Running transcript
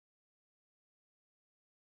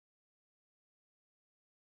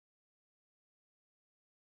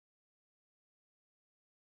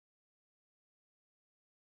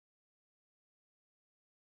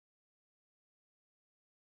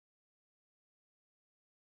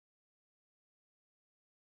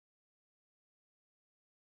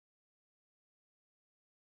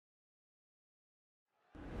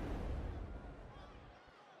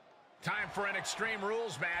Time for an Extreme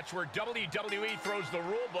Rules match where WWE throws the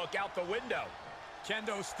rule book out the window.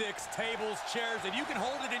 Kendo sticks, tables, chairs. If you can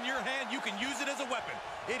hold it in your hand, you can use it as a weapon.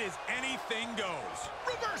 It is anything goes.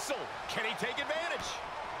 Reversal! Can he take advantage?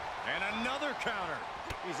 And another counter.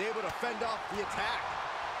 He's able to fend off the attack.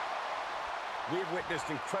 We have witnessed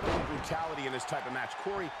incredible brutality in this type of match.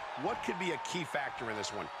 Corey, what could be a key factor in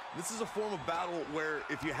this one? This is a form of battle where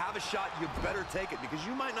if you have a shot, you better take it because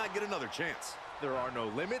you might not get another chance. There are no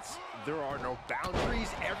limits. There are no boundaries.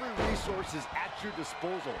 Every resource is at your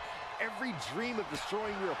disposal. Every dream of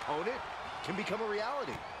destroying your opponent can become a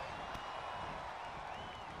reality.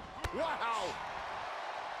 Wow!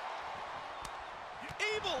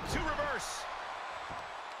 Able to reverse.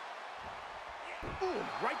 Ooh,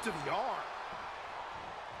 right to the arm.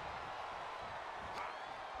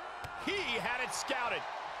 He had it scouted.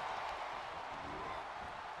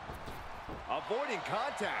 Avoiding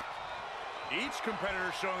contact. Each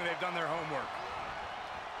competitor showing they've done their homework.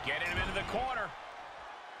 Getting him into the corner.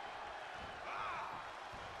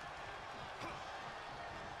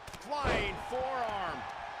 Flying forearm.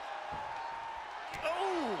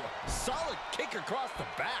 Oh, solid kick across the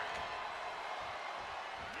back.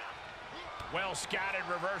 Well scouted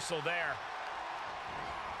reversal there.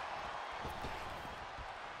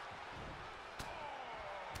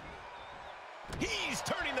 He's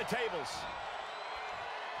turning the tables.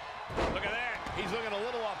 Look at that. He's looking a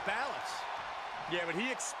little off balance. Yeah, but he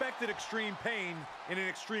expected extreme pain in an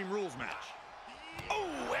Extreme Rules match. Oh,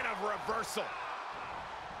 and a reversal.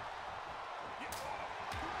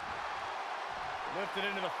 Lifted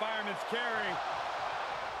into the fireman's carry.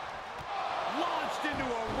 Launched into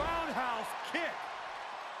a roundhouse kick.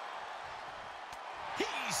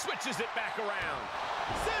 He switches it back around.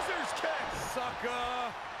 Scissors kick.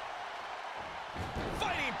 Sucker.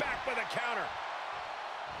 Fighting back with a counter.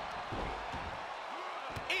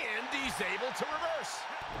 And he's able to reverse.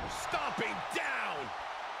 Stomping down.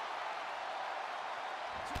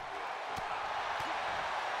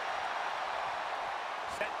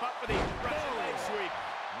 Set up for the aggressive leg sweep.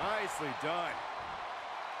 Nicely done.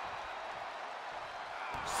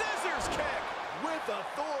 Scissors kick With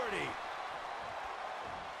authority.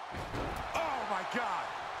 Oh, my God.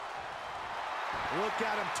 Look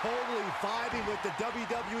at him totally vibing with the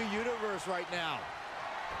WWE Universe right now.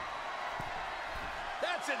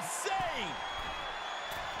 That's insane.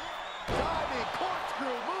 Diving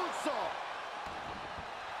corkscrew moonsault.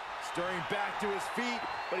 Stirring back to his feet,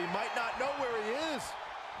 but he might not know where he is.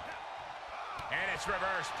 And it's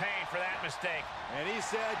reverse pain for that mistake. And he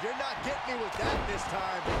said, "You're not getting me with that this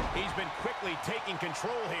time." He's been quickly taking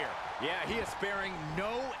control here. Yeah, he is sparing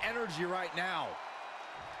no energy right now.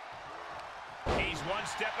 He's one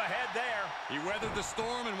step ahead there. He weathered the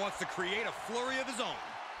storm and wants to create a flurry of his own.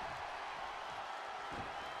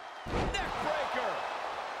 Neck breaker.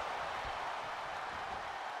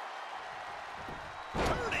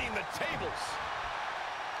 Turning the tables.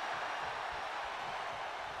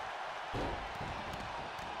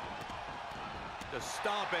 Just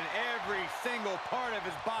stomping every single part of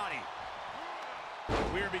his body.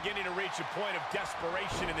 We're beginning to reach a point of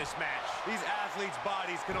desperation in this match. These athletes'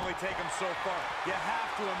 bodies can only take them so far. You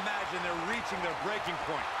have to imagine they're reaching their breaking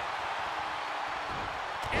point.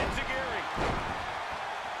 Enziguri.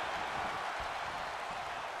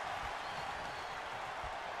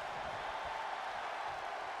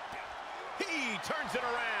 He turns it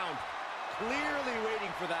around. Clearly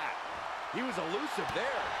waiting for that. He was elusive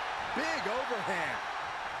there. Big overhand.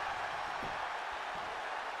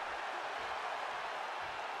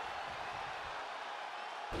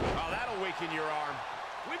 Oh, that'll weaken your arm.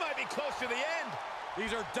 We might be close to the end.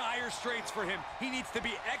 These are dire straits for him. He needs to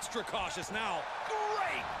be extra cautious now.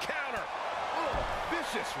 Great counter. Oh,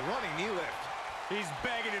 vicious running knee lift. He's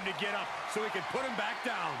begging him to get up so he can put him back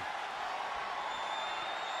down.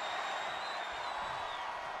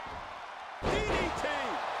 DDT.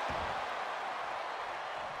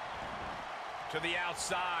 To the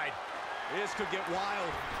outside. This could get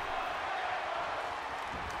wild.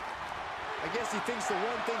 I guess he thinks the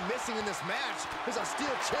one thing missing in this match is a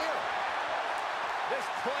steel chair. This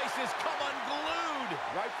place has come unglued.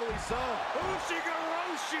 Rightfully so.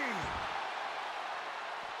 Ushigoroshi!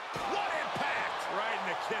 What impact! Right in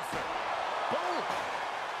the kisser. Boom.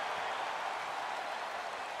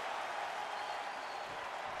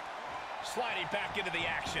 Sliding back into the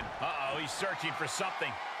action. Uh-oh, he's searching for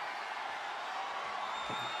something.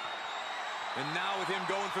 And now with him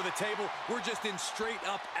going for the table, we're just in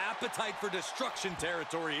straight-up appetite for destruction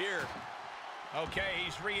territory here. Okay,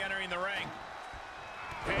 he's re-entering the ring.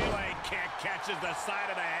 Pele kick catches the side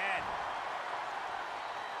of the head.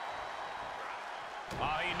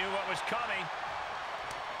 Oh, he knew what was coming.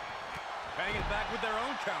 Bang it back with their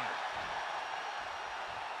own counter.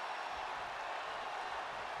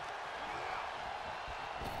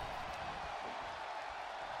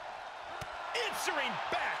 Answering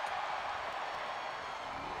back.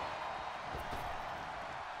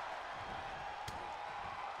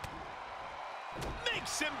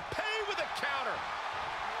 Makes him pay with a counter.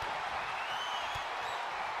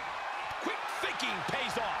 Quick thinking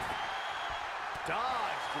pays off.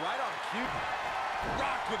 Dodged right on cue.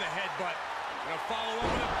 Rocked with a headbutt. Gonna follow up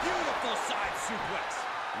with a beautiful side suplex.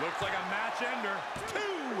 Looks like a match ender. 2.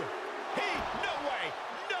 No way.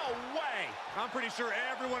 No way. I'm pretty sure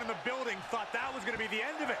everyone in the building thought that was gonna be the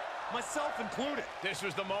end of it. Myself included. This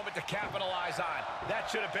was the moment to capitalize on. That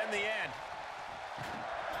should have been the end.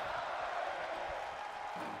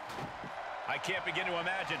 I can't begin to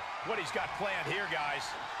imagine what he's got planned here, guys.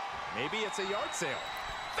 Maybe it's a yard sale.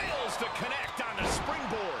 Fails to connect on the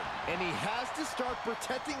springboard. And he has to start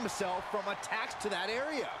protecting himself from attacks to that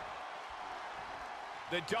area.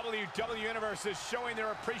 The WWE Universe is showing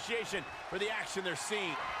their appreciation for the action they're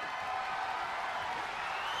seeing.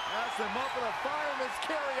 That's him up in a fireman's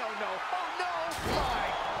carry. Oh, no. Oh, no. My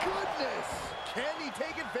goodness. Can he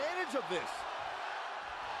take advantage of this?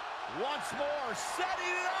 Once more,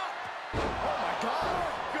 setting it up. Oh, my God.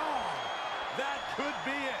 Oh, God. That could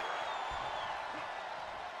be it.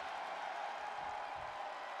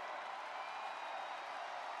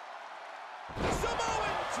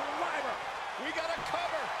 Samoan driver. We got a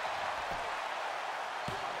cover.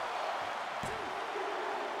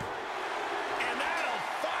 And that'll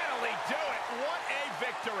finally do it. What a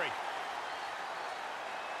victory.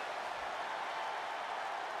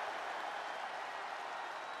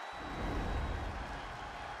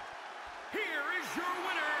 Here is your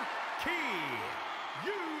winner,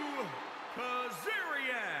 Kiryu.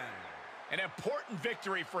 An important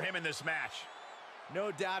victory for him in this match.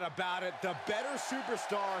 No doubt about it. The better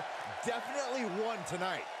superstar definitely won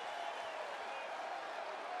tonight.